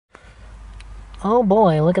Oh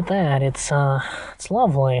boy, look at that. It's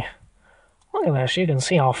lovely. Look at this. You can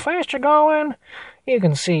see how fast you're going. You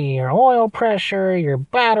can see your oil pressure, your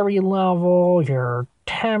battery level, your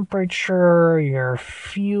temperature, your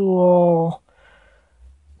fuel.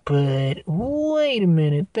 But wait a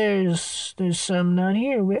minute. There's something on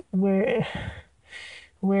here.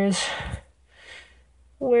 Where's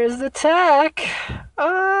the tach?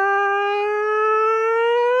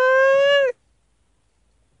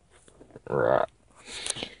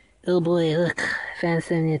 Oh boy, look, found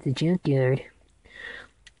something at the junkyard.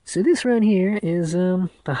 So this right here is the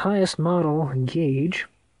highest model gauge.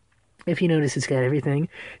 If you notice, it's got everything.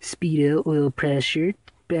 Speedo, oil pressure,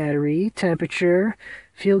 battery, temperature,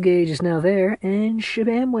 fuel gauge is now there, and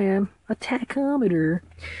shabam wham, a tachometer.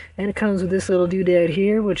 And it comes with this little doodad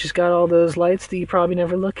here, which has got all those lights that you probably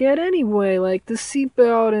never look at anyway, like the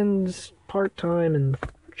seatbelt and part-time and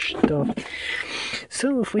stuff.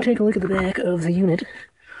 So if we take a look at the back of the unit,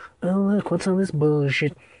 oh look, what's all this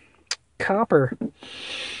bullshit? Copper.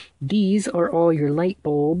 These are all your light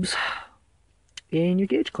bulbs in your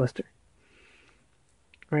gauge cluster.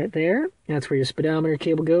 Right there, that's where your speedometer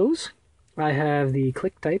cable goes. I have the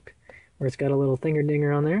click type, where it's got a little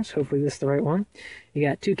thinger-dinger on there, so hopefully this is the right one. You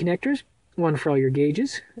got two connectors, one for all your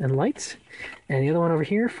gauges and lights, and the other one over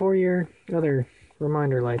here for your other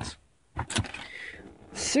reminder lights.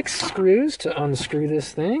 6 screws to unscrew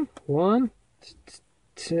this thing. 1,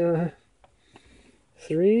 2,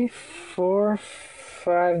 3, 4,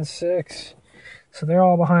 5, and 6. So they're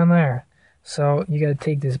all behind there. So you got to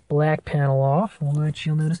take this black panel off, which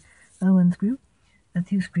you'll notice a 1 screw, a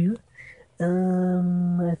 2 screw,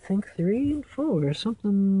 I think 3 and 4 or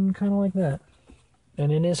something kind of like that.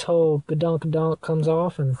 And then this whole gadonk comes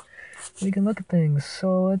off, and we can look at things.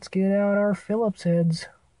 So let's get out our Phillips heads.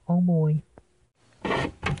 Oh boy.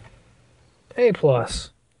 A+. Look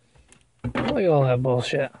at all that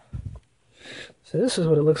bullshit. So this is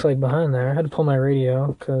what it looks like behind there. I had to pull my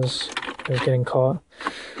radio because it was getting caught.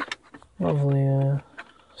 Lovely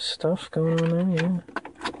stuff going on there, yeah.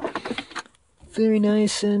 Very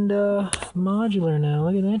nice and modular now.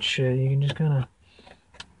 Look at that shit. You can just kind of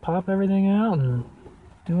pop everything out and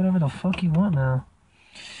do whatever the fuck you want now.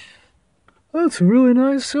 That's a really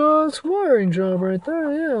nice wiring job right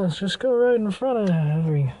there. Yeah, let's just go right in front of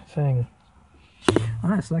everything.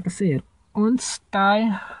 Alright, so like I said, 1, 2,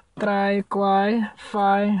 3, 4,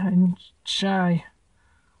 5, and 6.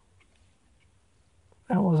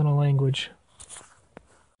 That wasn't a language.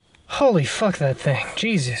 Holy fuck that thing.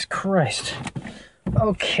 Jesus Christ.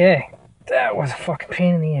 Okay. That was a fucking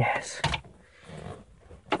pain in the ass.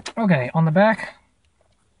 Okay, on the back,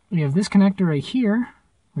 we have this connector right here,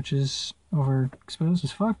 which is overexposed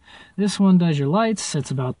as fuck. This one does your lights, sits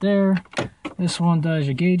about there. This one does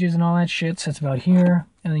your gauges and all that shit, sits about here.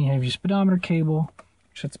 And then you have your speedometer cable,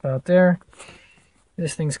 which sits about there.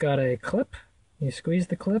 This thing's got a clip. You squeeze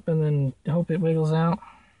the clip and then hope it wiggles out.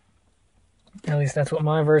 At least that's what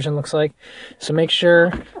my version looks like. So make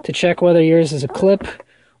sure to check whether yours is a clip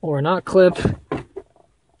or not clip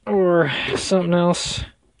or something else.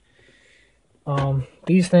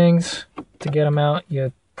 These things, to get them out,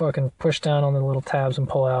 you fucking push down on the little tabs and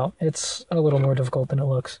pull out. It's a little more difficult than it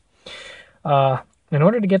looks. In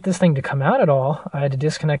order to get this thing to come out at all, I had to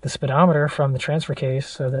disconnect the speedometer from the transfer case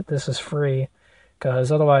so that this is free,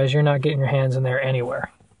 because otherwise you're not getting your hands in there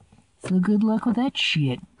anywhere. So good luck with that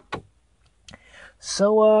shit.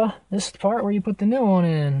 So, this is the part where you put the new one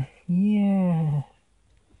in. Yeah.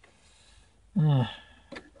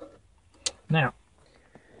 Now,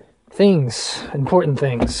 important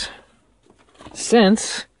things.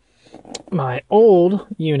 Since my old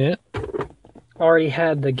unit already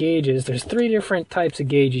had the gauges, there's 3 different types of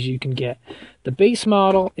gauges you can get. The base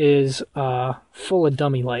model is full of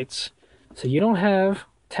dummy lights. So you don't have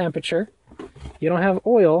temperature, you don't have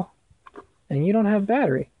oil, and you don't have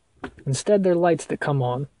battery. Instead, they're lights that come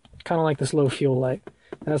on, kind of like this low fuel light.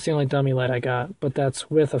 That's the only dummy light I got, but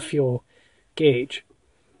that's with a fuel gauge.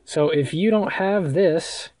 So if you don't have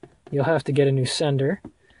this, you'll have to get a new sender.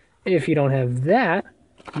 If you don't have that,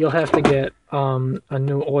 you'll have to get a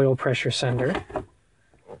new oil pressure sender.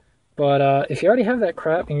 But if you already have that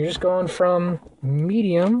crap and you're just going from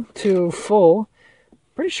medium to full,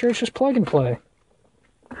 pretty sure it's just plug and play.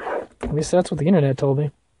 At least that's what the internet told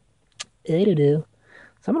me. I don't know.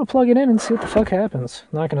 So I'm going to plug it in and see what the fuck happens.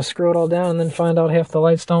 I'm not going to screw it all down and then find out half the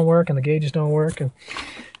lights don't work and the gauges don't work and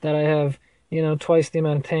that I have, you know, twice the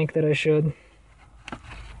amount of tank that I should.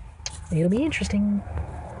 It'll be interesting.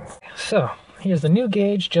 So, here's the new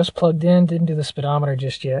gauge, just plugged in, didn't do the speedometer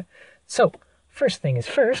just yet. So, first thing is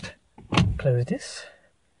first, close this,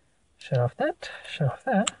 shut off that,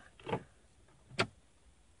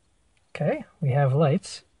 we have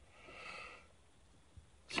lights.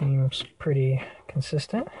 Seems pretty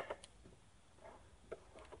consistent.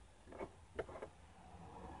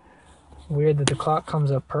 Weird that the clock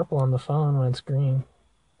comes up purple on the phone when it's green.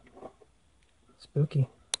 Spooky.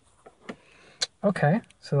 Okay,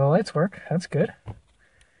 so the lights work. That's good.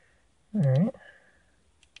 Alright.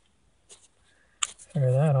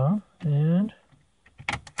 Fire that on. And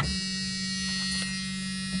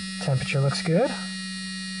temperature looks good.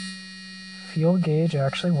 Fuel gauge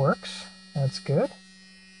actually works. That's good.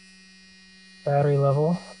 Battery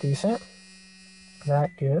level, decent.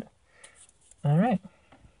 That good. Alright.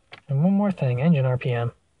 And one more thing, engine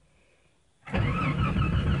RPM.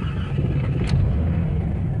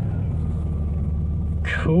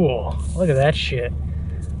 Cool. Look at that shit.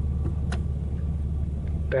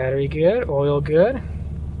 Battery good, oil good.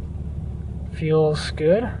 Fuel's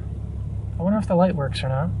good. I wonder if the light works or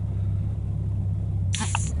not.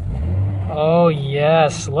 Oh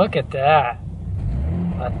yes, look at that.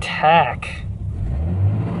 Attack.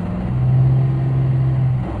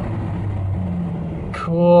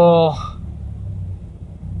 Cool.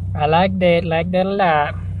 I like that a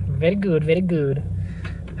lot. Very good, very good.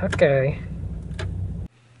 Okay.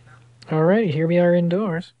 Alrighty, here we are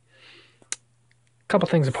indoors. Couple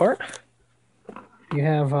things apart. You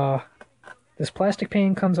have this plastic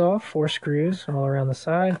pane comes off, 4 screws all around the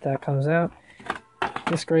side. That comes out.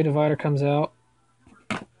 This gray divider comes out.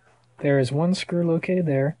 There is 1 screw located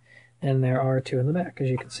there, and there are 2 in the back, as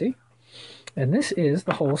you can see. And this is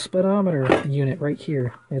the whole speedometer unit right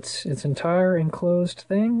here. It's entire enclosed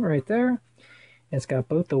thing right there. It's got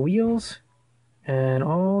both the wheels and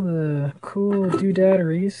all the cool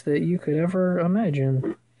doodadderies that you could ever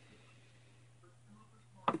imagine.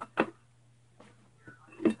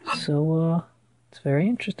 So, it's very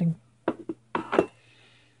interesting.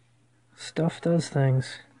 Stuff does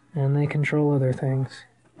things, and they control other things.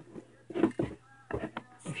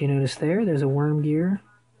 If you notice there's a worm gear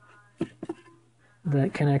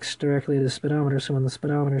that connects directly to the speedometer, so when the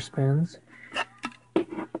speedometer spins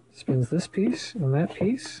this piece, and that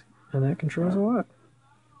controls a lot.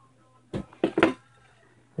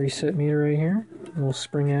 Reset meter right here, a little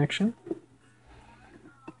spring action.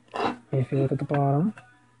 If you look at the bottom,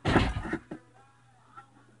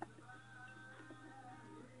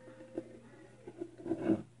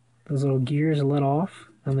 those little gears let off,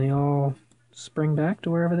 and they all spring back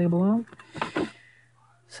to wherever they belong.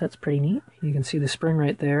 So that's pretty neat. You can see the spring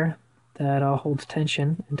right there that holds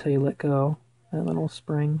tension until you let go. That little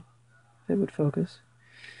spring, if it would focus.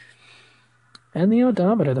 And the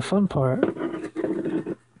odometer, the fun part.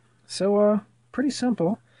 So, pretty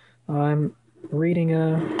simple. I'm reading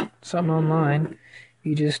something online.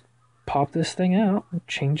 You just pop this thing out,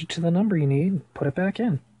 change it to the number you need, put it back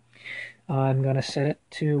in. I'm going to set it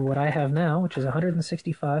to what I have now, which is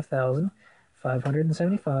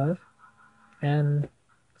 165,575 and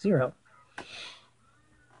 0. So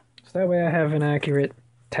that way I have an accurate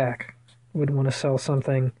tach. Would want to sell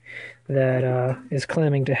something that is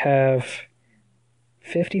claiming to have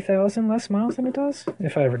 50,000 less miles than it does.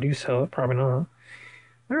 If I ever do sell it, probably not.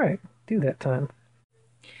 Alright, do that time.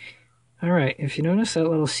 Alright, if you notice that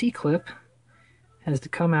little C-clip has to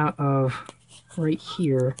come out of right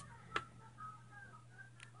here.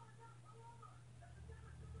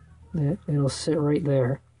 It'll sit right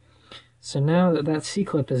there. So now that that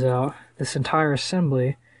C-clip is out, this entire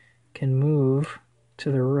assembly can move to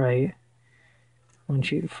the right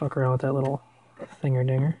once you fuck around with that little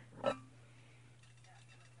thinger-dinger.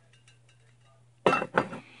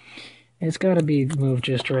 It's got to be moved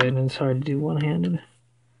just right, and it's hard to do one-handed.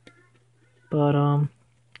 But,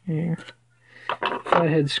 here.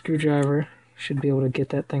 Flathead screwdriver should be able to get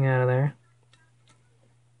that thing out of there.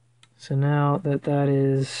 So now that that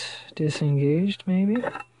is disengaged, maybe?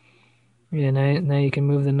 Yeah, now you can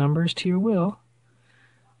move the numbers to your will.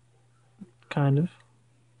 Kind of.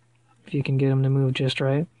 If you can get them to move just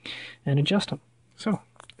right. And adjust them. So,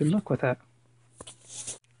 good luck with that.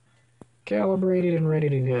 Calibrated and ready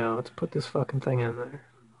to go. Let's put this fucking thing in there.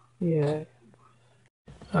 Yeah.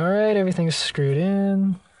 Alright, everything's screwed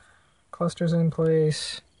in. Cluster's in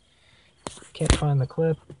place. Can't find the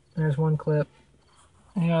clip. There's one clip.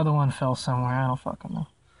 The other one fell somewhere. I don't fucking know.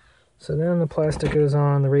 So then the plastic goes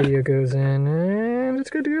on, the radio goes in, and it's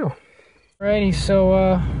good to go. Alrighty,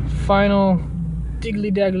 so final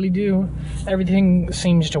diggly-daggly-do. Everything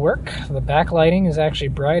seems to work. The backlighting is actually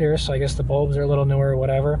brighter, so I guess the bulbs are a little newer or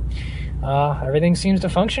whatever. Everything seems to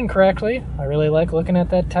function correctly. I really like looking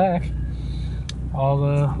at that tach. All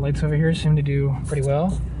the lights over here seem to do pretty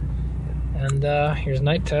well. And here's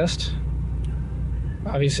night test.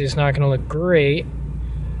 Obviously it's not going to look great,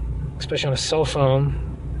 especially on a cell phone.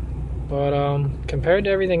 But compared to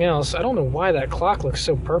everything else, I don't know why that clock looks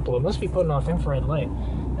so purple. It must be putting off infrared light.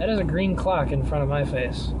 That is a green clock in front of my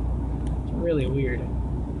face. It's really weird.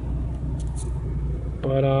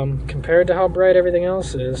 But compared to how bright everything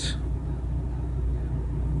else is,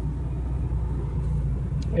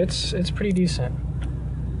 it's pretty decent.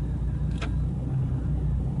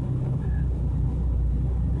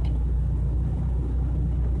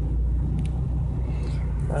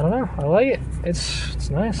 I don't know. I like it. It's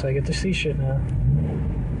nice. I get to see shit now.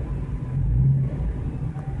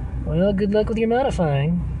 Well, good luck with your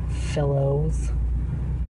modifying, fellows.